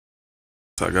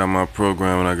So I got my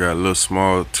program and I got little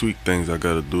small tweak things I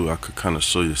gotta do. I could kind of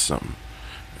show you something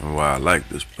and why I like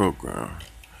this program.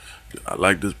 I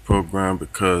like this program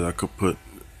because I could put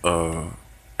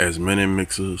as many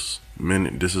mixers.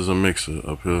 This is a mixer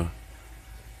up here.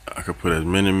 I could put as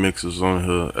many mixers on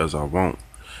here as I want.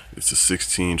 It's a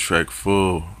 16 track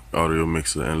full audio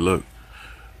mixer, and look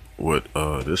what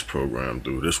this program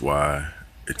do. This why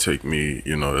it take me,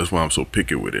 that's why I'm so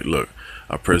picky with it. Look,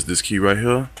 I press this key right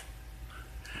here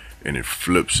and it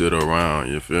flips it around,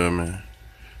 you feel me?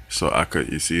 So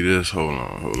you see this? Hold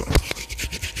on.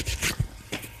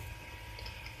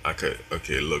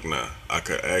 Okay, look now. I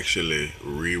could actually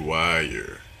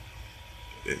rewire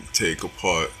and take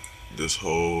apart this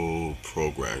whole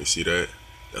program. You see that?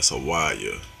 That's a wire.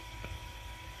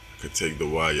 I could take the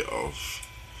wire off.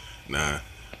 Now,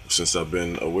 since I've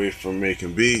been away from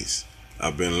making beats,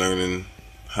 I've been learning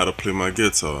how to play my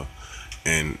guitar,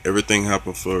 and everything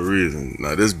happened for a reason.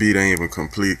 Now, this beat ain't even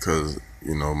complete because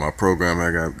my program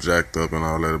I got jacked up and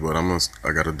all that, but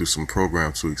I gotta do some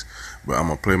program tweaks. But I'm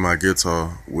gonna play my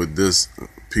guitar with this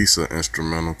piece of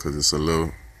instrumental because it's a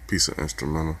little piece of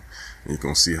instrumental, and you're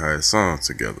gonna see how it sounds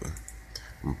together.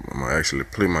 I'm gonna actually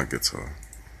play my guitar.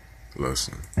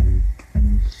 Listen.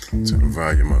 Turn the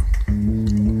volume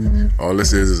up. All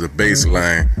this is a bass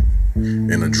line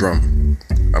and a drum.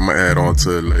 I might add on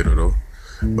to it later though.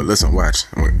 But listen, watch.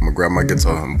 I'm gonna grab my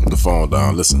guitar and put the phone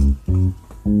down. Listen.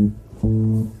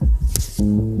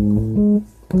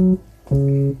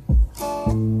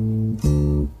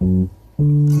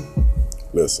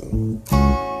 Listen.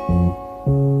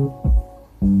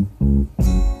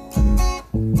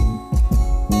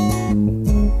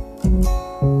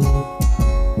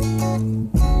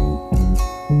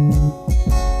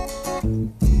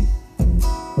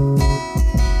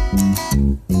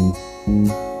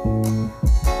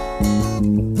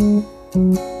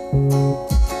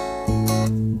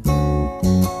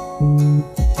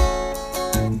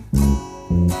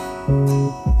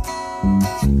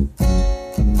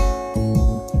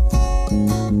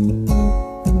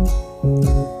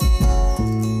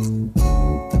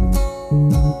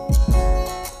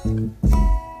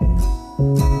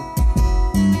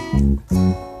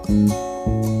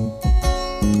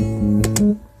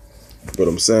 But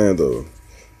I'm saying though,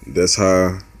 that's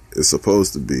how it's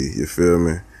supposed to be, you feel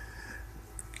me?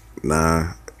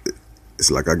 Nah,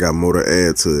 it's like I got more to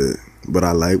add to it, but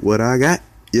I like what I got,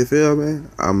 you feel me?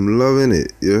 I'm loving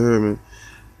it, you hear me?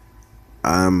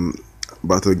 I'm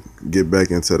about to get back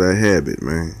into that habit,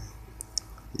 man.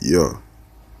 Yeah,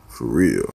 for real.